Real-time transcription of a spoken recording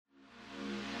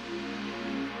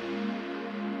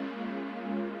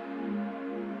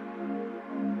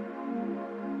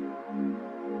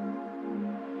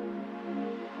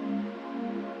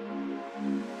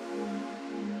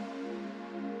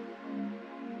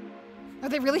Are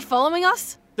they really following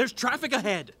us? There's traffic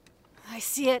ahead. I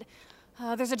see it.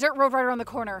 There's a dirt road right around the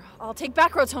corner. I'll take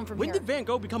back roads home from When here. did Van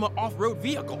Gogh become an off-road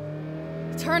vehicle?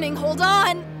 Turning, hold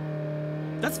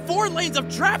on! That's 4 lanes of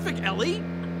traffic, Ellie!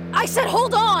 I said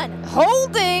hold on!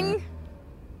 Holding!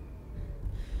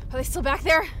 Are they still back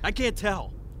there? I can't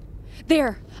tell.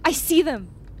 There, I see them.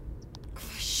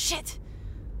 Shit!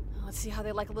 Let's see how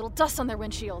they like a little dust on their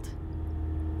windshield.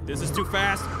 This is too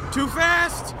fast. Too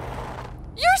fast!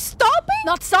 You're stopping?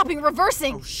 Not stopping,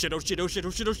 reversing! Oh shit, oh shit, oh shit, oh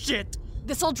shit, oh shit!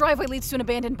 This old driveway leads to an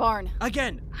abandoned barn.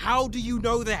 Again, how do you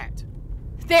know that?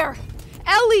 There!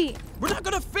 Ellie! We're not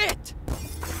gonna fit!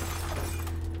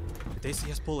 Did they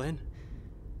see us pull in?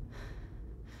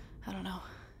 I don't know.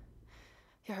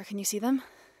 Yara, can you see them?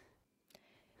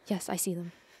 Yes, I see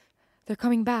them. They're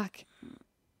coming back.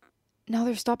 Now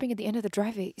they're stopping at the end of the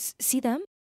driveway. See them?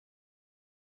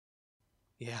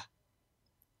 Yeah.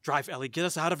 Drive, Ellie, get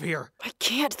us out of here. I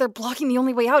can't. They're blocking the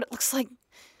only way out. It looks like...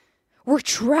 We're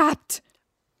trapped!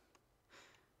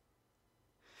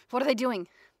 What are they doing?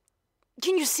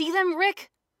 Can you see them,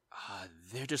 Rick?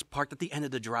 They're just parked at the end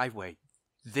of the driveway.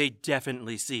 They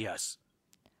definitely see us.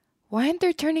 Why aren't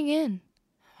they turning in?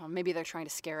 Oh, maybe they're trying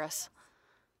to scare us.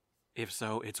 If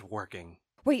so, it's working.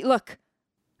 Wait, look.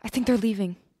 I think they're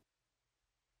leaving.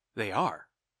 They are.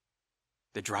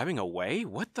 They're driving away?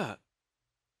 What the...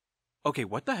 Okay,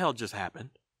 what the hell just happened?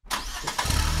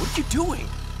 What are you doing?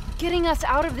 Getting us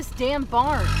out of this damn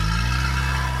barn.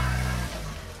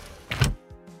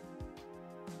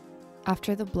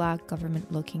 After the black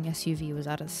government-looking SUV was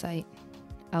out of sight,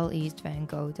 Elle eased Van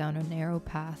Gogh down a narrow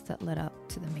path that led up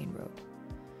to the main road.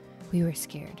 We were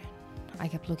scared. I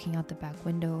kept looking out the back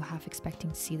window, half expecting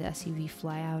to see the SUV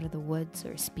fly out of the woods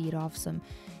or speed off some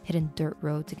hidden dirt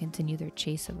road to continue their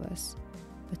chase of us.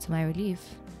 But to my relief,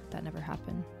 that never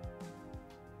happened.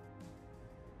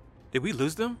 Did we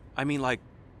lose them? I mean, like,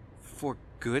 for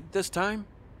good this time?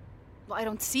 Well, I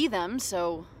don't see them,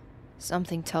 so...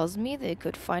 Something tells me they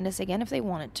could find us again if they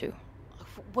wanted to.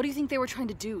 What do you think they were trying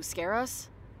to do, scare us?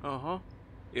 Uh-huh.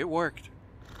 It worked.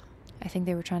 I think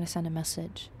they were trying to send a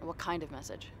message. What kind of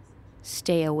message?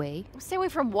 Stay away. Stay away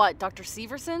from what, Dr.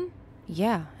 Severson?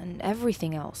 Yeah, and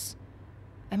everything else.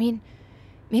 I mean,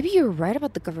 maybe you're right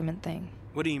about the government thing.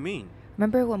 What do you mean?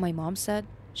 Remember what my mom said?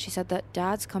 She said that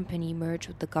Dad's company merged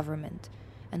with the government,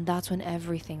 and that's when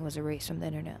everything was erased from the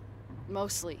internet.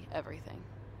 Mostly everything.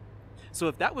 So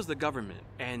if that was the government,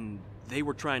 and they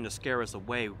were trying to scare us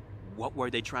away, what were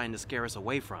they trying to scare us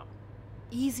away from?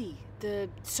 Easy. The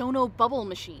Sono bubble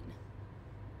machine.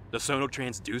 The sono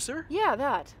transducer? Yeah,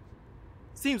 that.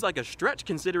 Seems like a stretch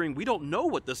considering we don't know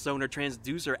what the sonar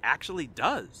transducer actually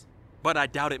does. But I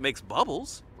doubt it makes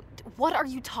bubbles. What are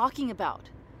you talking about?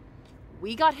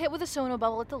 We got hit with a sono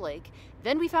bubble at the lake,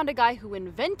 then we found a guy who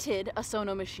invented a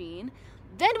sono machine,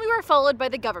 then we were followed by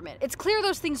the government. It's clear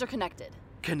those things are connected.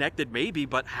 Connected maybe,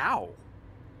 but how?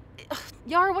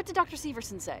 Yara, what did Dr.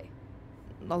 Severson say?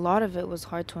 A lot of it was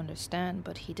hard to understand,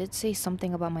 but he did say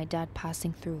something about my dad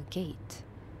passing through a gate.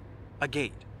 A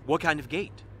gate? What kind of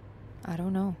gate? I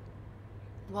don't know.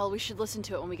 Well, we should listen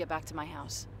to it when we get back to my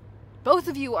house. Both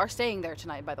of you are staying there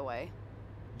tonight, by the way.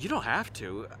 You don't have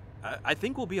to. I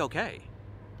think we'll be okay.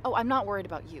 Oh, I'm not worried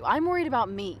about you. I'm worried about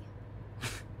me.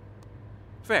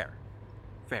 Fair.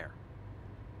 Fair.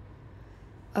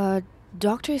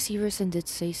 Dr. Severson did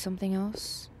say something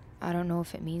else. I don't know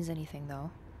if it means anything, though.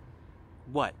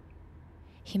 What?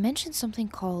 He mentioned something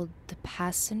called the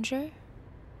passenger.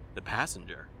 The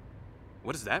passenger?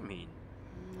 What does that mean?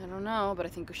 I don't know, but I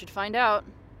think we should find out.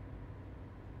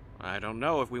 I don't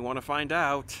know if we want to find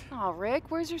out. Aw, Rick,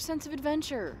 where's your sense of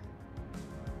adventure?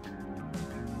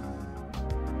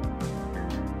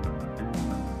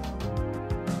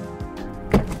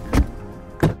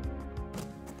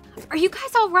 Are you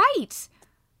guys all right?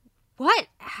 What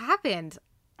happened?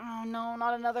 Oh, no,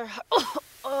 not another...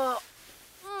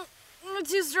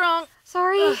 too strong.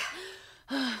 Sorry.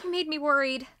 You made me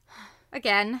worried.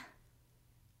 Again.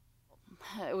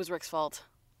 It was Rick's fault.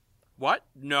 What?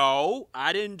 No,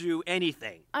 I didn't do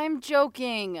anything. I'm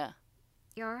joking.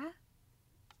 Yara?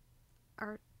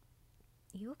 Are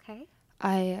you okay?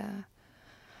 I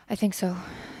think so.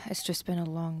 It's just been a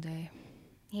long day.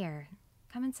 Here,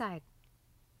 come inside.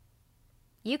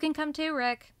 You can come too,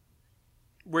 Rick.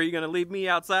 Were you going to leave me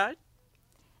outside?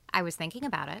 I was thinking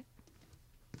about it.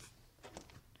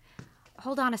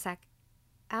 Hold on a sec.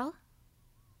 Elle?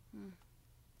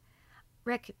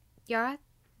 Rick, Yara,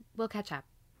 we'll catch up.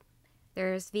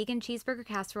 There's vegan cheeseburger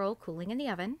casserole cooling in the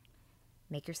oven.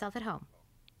 Make yourself at home.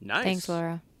 Nice. Thanks,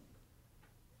 Laura.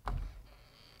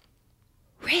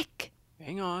 Rick!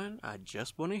 Hang on, I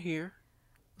just want to hear.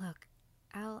 Look,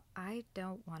 Elle, I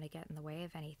don't want to get in the way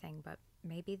of anything, but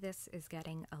maybe this is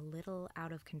getting a little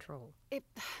out of control.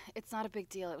 It's not a big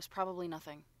deal. It was probably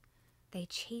nothing. They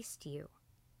chased you.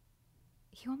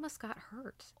 You almost got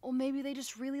hurt. Or maybe they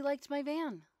just really liked my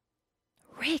van.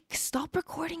 Rick, stop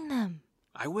recording them.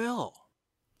 I will.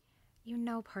 You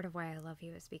know part of why I love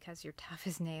you is because you're tough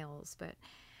as nails, but...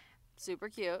 Super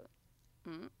cute.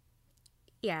 Mm.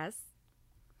 Yes,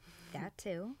 that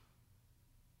too.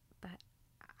 But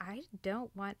I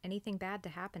don't want anything bad to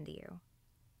happen to you.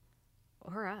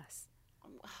 Or us.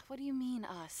 What do you mean,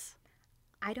 us?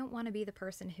 I don't want to be the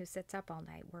person who sits up all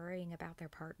night worrying about their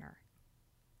partner.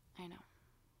 I know.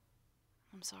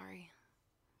 I'm sorry.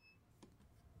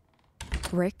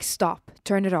 Rick, stop.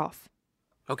 Turn it off.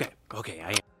 Okay,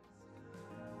 I am.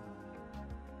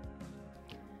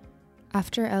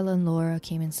 After Elle and Laura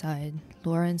came inside,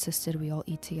 Laura insisted we all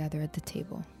eat together at the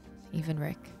table. Even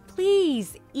Rick.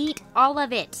 Please, eat all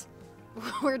of it.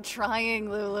 We're trying,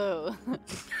 Lulu.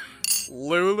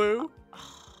 Lulu?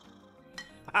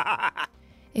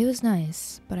 It was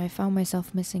nice, but I found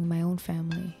myself missing my own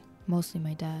family, mostly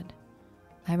my dad.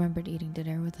 I remembered eating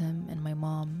dinner with him and my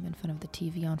mom in front of the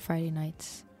TV on Friday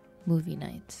nights. Movie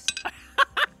nights.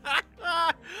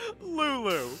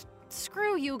 Lulu!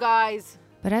 Screw you guys.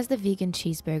 But as the vegan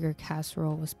cheeseburger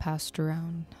casserole was passed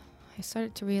around, I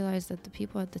started to realize that the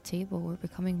people at the table were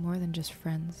becoming more than just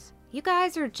friends. You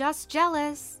guys are just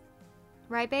jealous.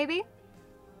 Right, baby?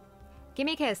 Give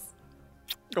me a kiss.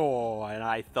 Oh, and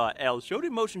I thought Elle showed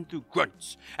emotion through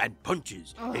grunts and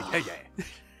punches.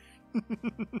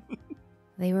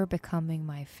 They were becoming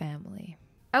my family.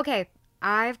 Okay,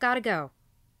 I've got to go.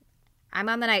 I'm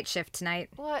on the night shift tonight.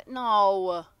 What?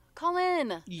 No. Call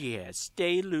in. Yeah,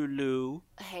 stay, Lulu.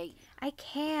 Hey. I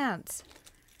can't.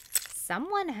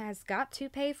 Someone has got to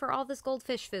pay for all this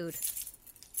goldfish food.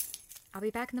 I'll be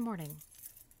back in the morning.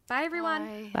 Bye,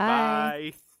 everyone.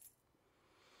 Bye.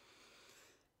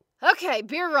 Bye. Okay,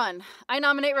 beer run. I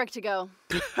nominate Rick to go.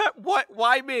 What?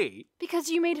 Why me? Because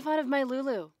you made fun of my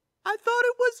Lulu. I thought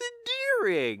it was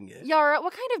endearing. Yara,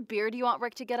 what kind of beer do you want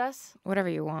Rick to get us? Whatever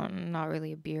you want, I'm not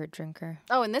really a beer drinker.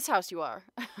 Oh, in this house you are.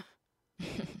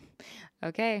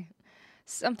 Okay.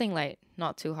 Something light,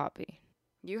 not too hoppy.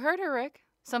 You heard her, Rick.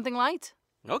 Something light.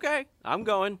 Okay, I'm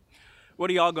going. What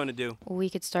are y'all going to do? We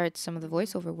could start some of the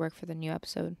voiceover work for the new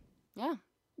episode. Yeah.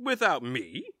 Without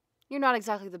me? You're not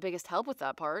exactly the biggest help with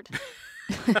that part.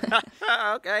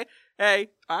 Okay. Hey,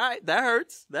 all right, that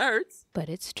hurts. But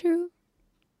it's true.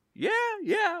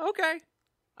 Yeah, okay.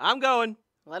 I'm going.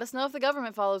 Let us know if the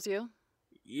government follows you.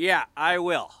 Yeah, I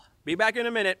will. Be back in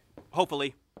a minute,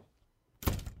 hopefully.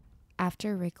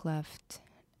 After Rick left,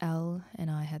 Elle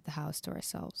and I had the house to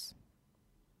ourselves.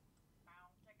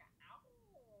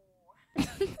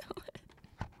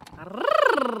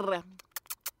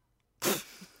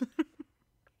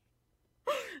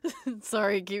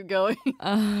 Sorry, keep going.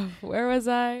 Where was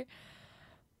I?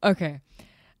 Okay.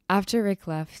 After Rick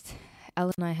left,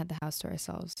 Elle and I had the house to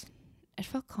ourselves. It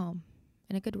felt calm,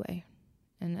 in a good way.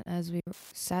 And as we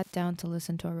sat down to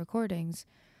listen to our recordings,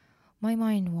 my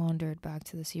mind wandered back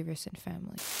to the Severson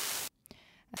family.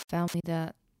 A family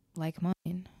that, like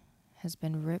mine, has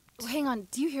been ripped. Oh, hang on,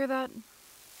 do you hear that?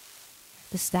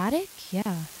 The static? Yeah.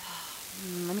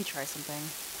 Let me try something.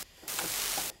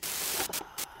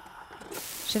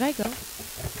 Should I go?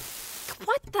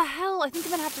 What the hell? I think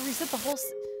I'm gonna have to reset the whole...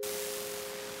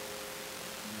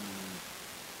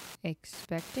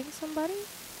 Expecting somebody?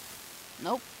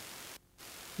 Nope.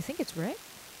 You think it's Rick?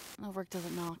 No, Rick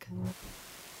doesn't knock.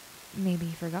 Maybe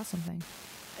he forgot something.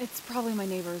 It's probably my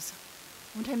neighbors.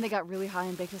 One time they got really high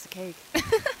and baked us a cake.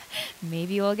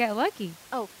 Maybe we'll get lucky.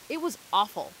 Oh, it was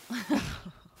awful.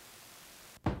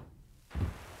 Hello?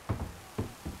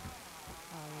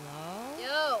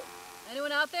 Yo,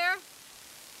 anyone out there?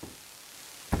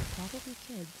 Probably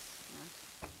kids.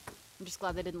 I'm just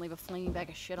glad they didn't leave a flaming bag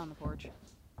of shit on the porch.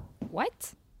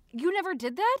 What? You never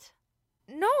did that?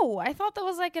 No, I thought that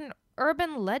was like an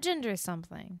urban legend or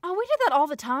something. Oh, we did that all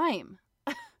the time.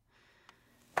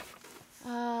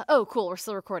 Oh, cool. We're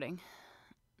still recording.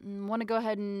 Want to go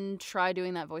ahead and try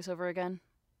doing that voiceover again?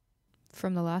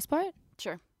 From the last part?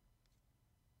 Sure.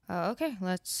 Okay,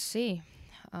 let's see.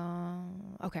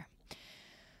 Okay.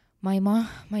 My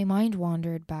mind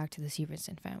wandered back to the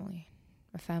Severson family.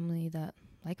 A family that,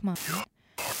 like mine...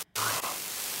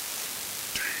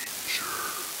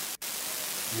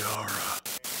 Yara.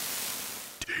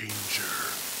 Danger.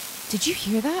 Did you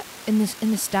hear that? In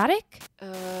the static?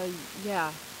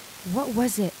 Yeah. What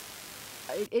was it?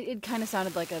 It kind of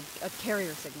sounded like a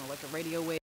carrier signal, like a radio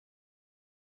wave.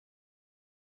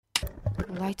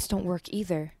 Lights don't work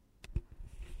either.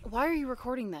 Why are you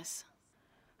recording this?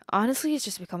 Honestly, it's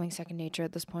just becoming second nature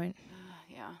at this point.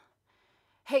 Yeah.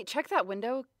 Hey, check that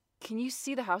window. Can you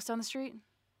see the house down the street?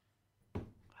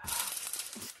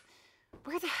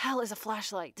 Where the hell is a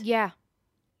flashlight? Yeah.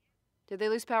 Did they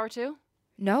lose power too?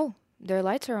 No, their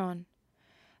lights are on.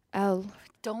 Elle,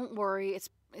 Don't worry, it's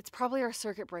probably our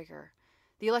circuit breaker.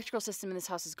 The electrical system in this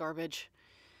house is garbage.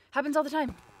 Happens all the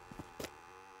time.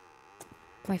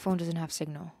 my phone doesn't have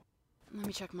signal. Let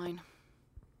me check mine.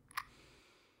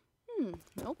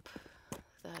 Nope.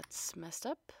 That's messed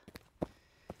up.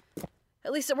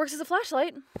 At least it works as a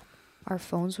flashlight. Our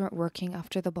phones weren't working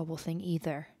after the bubble thing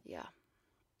either. Yeah.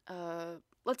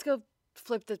 Let's go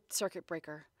flip the circuit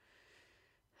breaker.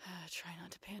 Try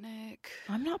not to panic.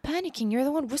 I'm not panicking. You're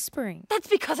the one whispering. That's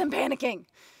because I'm panicking!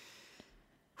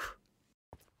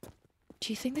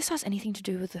 Do you think this has anything to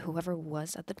do with whoever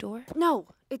was at the door? No,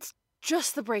 it's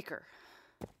just the breaker.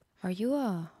 Are you,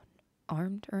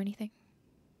 armed or anything?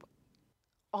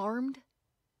 Armed?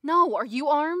 No, are you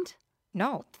armed?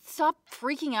 No. Stop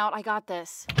freaking out, I got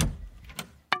this.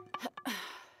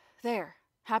 There.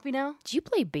 Happy now? Do you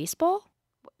play baseball?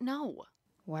 No.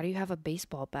 Why do you have a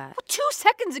baseball bat? 2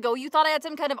 seconds ago you thought I had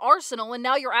some kind of arsenal, and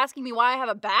now you're asking me why I have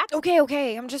a bat?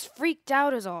 Okay, I'm just freaked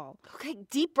out is all. Okay,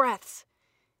 deep breaths.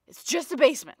 It's just a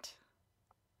basement.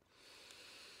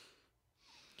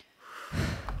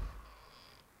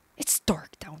 It's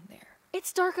dark down there.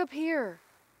 It's dark up here.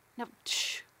 Now,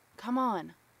 shh, come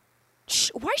on.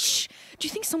 Shh, why shh? Do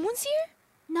you think someone's here?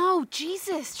 No,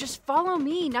 Jesus, just follow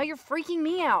me. Now you're freaking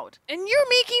me out. And you're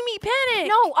making me panic!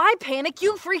 No, I panic,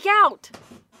 you freak out.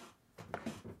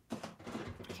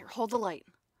 Here, hold the light.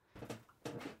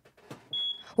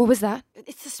 What was that?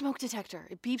 It's the smoke detector.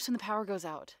 It beeps when the power goes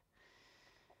out.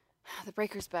 The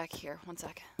breaker's back here. 1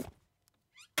 sec.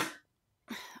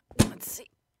 Let's see.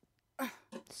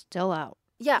 Still out.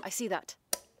 Yeah, I see that.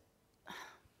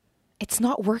 It's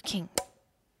not working.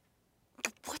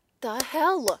 What the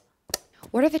hell?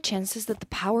 What are the chances that the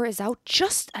power is out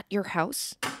just at your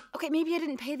house? Okay, maybe I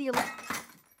didn't pay the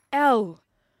Elle.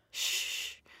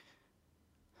 Shh.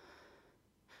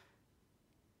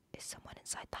 Is someone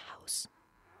inside the house?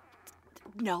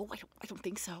 No, I don't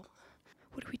think so.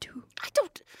 What do we do? I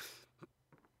don't...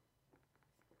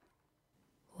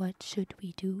 What should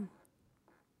we do?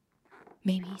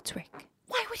 Maybe it's Rick.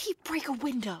 Why would he break a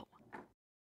window?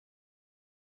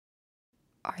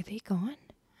 Are they gone?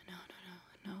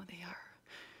 No, they are.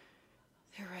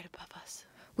 They're right above us.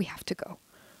 We have to go.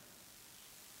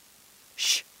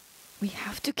 Shh. We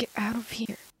have to get out of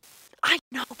here. I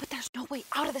know, but there's no way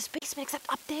out of this basement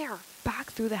except up there.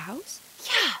 Back through the house?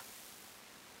 Yeah.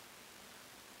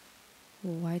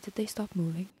 Why did they stop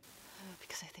moving?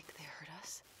 Because I think they heard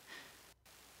us.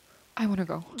 I want to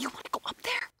go. You want to go up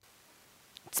there?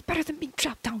 It's better than being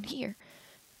trapped down here.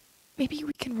 Maybe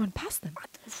we can run past them.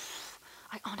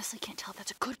 I honestly can't tell if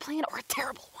that's a good plan or a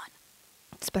terrible one.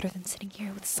 It's better than sitting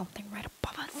here with something right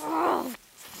above us.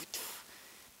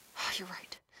 You're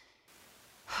right.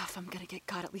 If I'm gonna get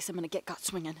got, at least I'm gonna get got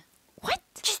swinging. What?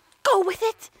 Just go with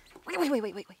it!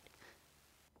 Wait.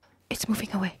 It's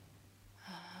moving away.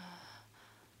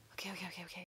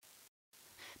 Okay.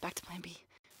 Back to plan B.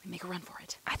 We make a run for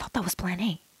it. I thought that was plan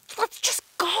A. Let's just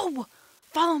go!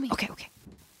 Follow me. Okay.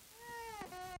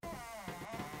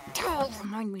 Oh,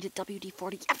 remind me to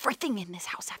WD-40 everything in this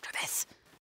house after this.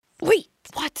 Wait!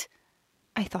 What?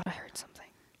 I thought I heard something.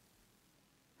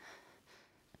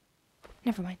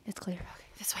 Never mind, it's clear. Okay,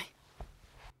 this way.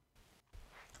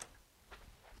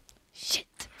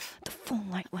 Shit! The phone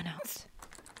light went out.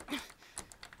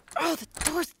 Oh, the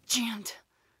door's jammed.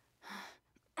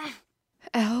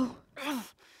 Elle?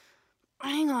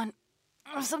 Hang on.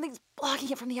 Something's blocking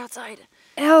it from the outside.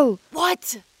 Elle!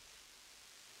 What?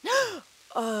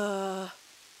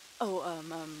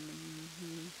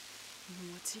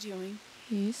 What's he doing?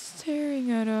 He's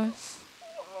staring at us.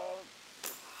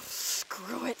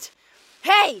 Screw it.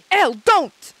 Hey! Elle,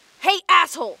 don't! Hey,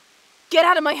 asshole! Get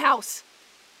out of my house!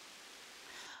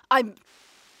 I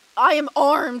am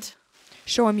armed.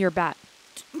 Show him your bat.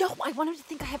 No, I want him to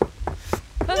think I have...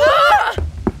 Ah!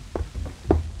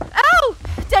 Elle!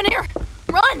 Down here!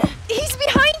 Run! He's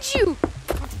behind you!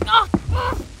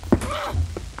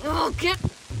 Oh, get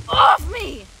off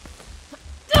me!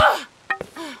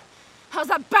 How's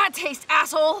that bat taste,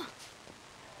 asshole?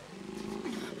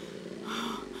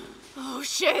 Oh,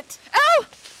 shit. Elle!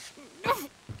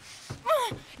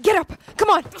 Get up! Come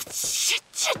on! Shit.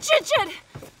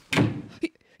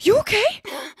 You okay?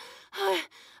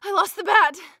 I lost the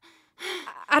bat.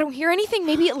 I don't hear anything.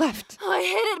 Maybe it left. I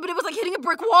hit it, but it was like hitting a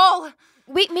brick wall.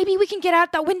 Wait, maybe we can get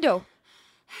out that window.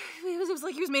 It was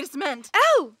like he was made of cement.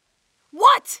 Elle!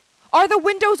 What? Are the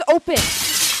windows open?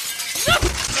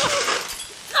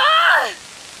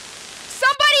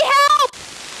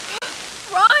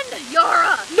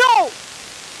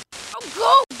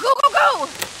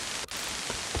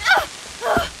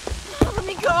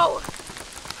 go!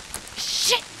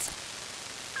 Shit!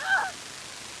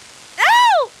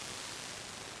 Ow!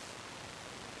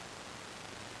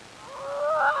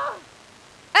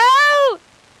 Ow!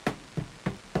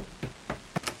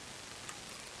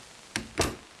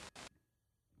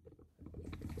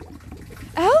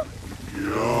 Ow?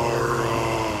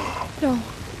 Yara! No.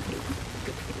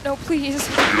 No, please.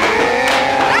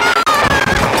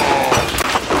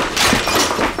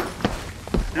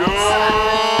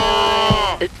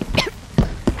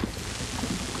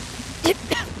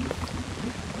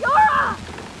 Yara!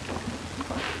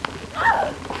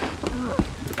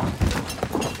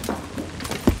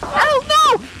 Ow,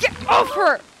 no! Get off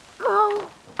her! Go!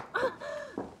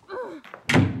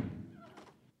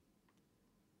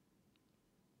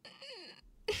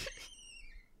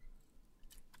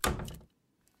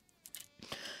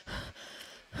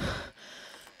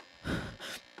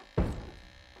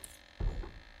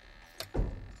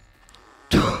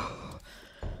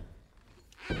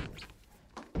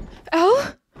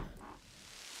 Elle?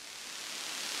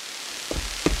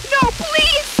 No,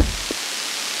 please!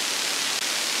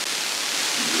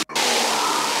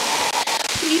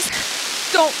 Please,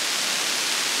 don't.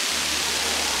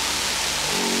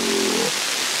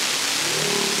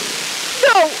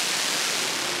 No!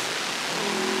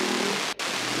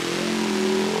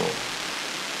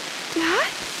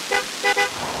 Dad?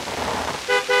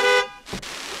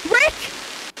 Rick!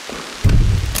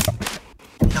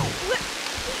 No,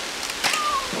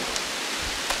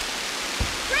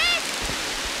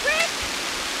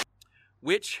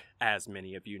 Which, as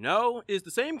many of you know, is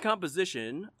the same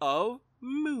composition of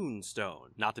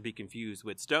moonstone, not to be confused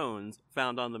with stones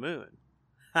found on the moon.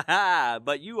 Haha,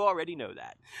 but you already know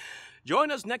that.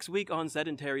 Join us next week on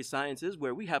Sedentary Sciences,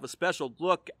 where we have a special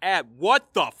look at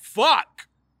what the fuck?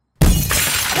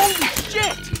 Holy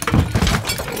shit!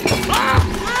 Ah!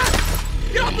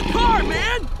 Get off the car,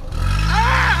 man!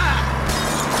 Ah!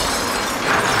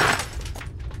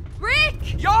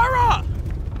 Rick! Yara!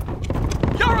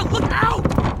 Yara, look out!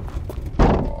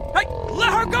 Hey,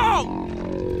 let her go!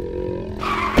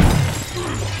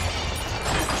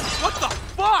 What the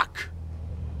fuck?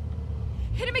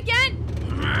 Hit him again!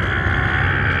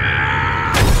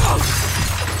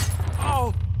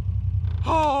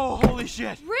 Oh, holy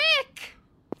shit. Rick!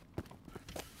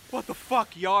 What the fuck,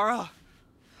 Yara?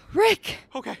 Rick!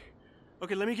 Okay,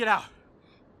 let me get out.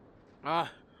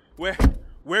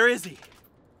 Where is he?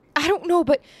 I don't know,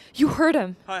 but you heard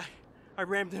him. I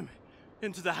rammed him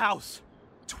into the house.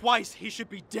 Twice, he should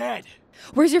be dead.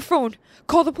 Where's your phone?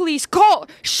 Call the police. Call!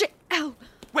 Shit! Elle!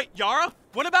 Wait, Yara?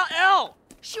 What about Elle?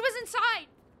 She was inside!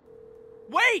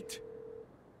 Wait!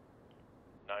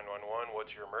 911,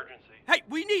 what's your emergency? Hey,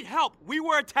 we need help. We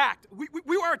were attacked. We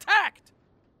were attacked.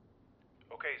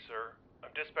 Okay, sir. I'm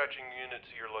dispatching units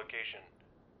to your location.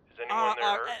 Is anyone there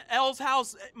hurt? Elle's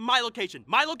house, my location.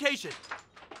 My location.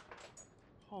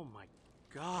 Oh my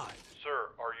God.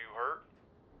 Sir, are you hurt?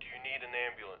 Do you need an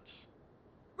ambulance?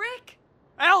 Rick!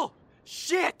 Elle!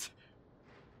 Shit!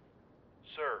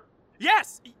 Sir,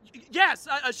 Yes! Yes!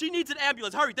 She needs an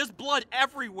ambulance. Hurry, there's blood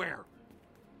everywhere.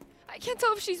 I can't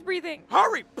tell if she's breathing.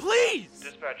 Hurry, please!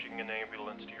 dispatching an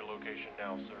ambulance to your location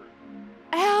now, sir.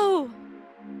 Elle!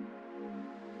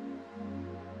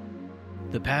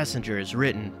 The Passenger is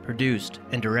written, produced,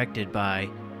 and directed by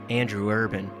Andrew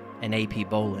Urban and A.P.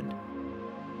 Boland.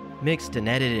 Mixed and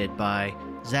edited by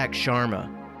Zach Sharma.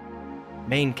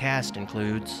 Main cast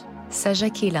includes Seja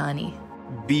Kilani,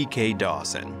 BK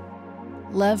Dawson.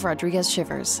 Lev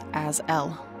Rodriguez-Shivers as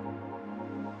Elle.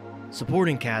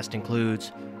 supporting cast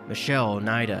includes Michelle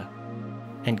Oneida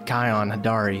and Kion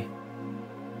Hadari.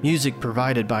 Music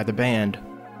provided by the band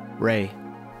Ray.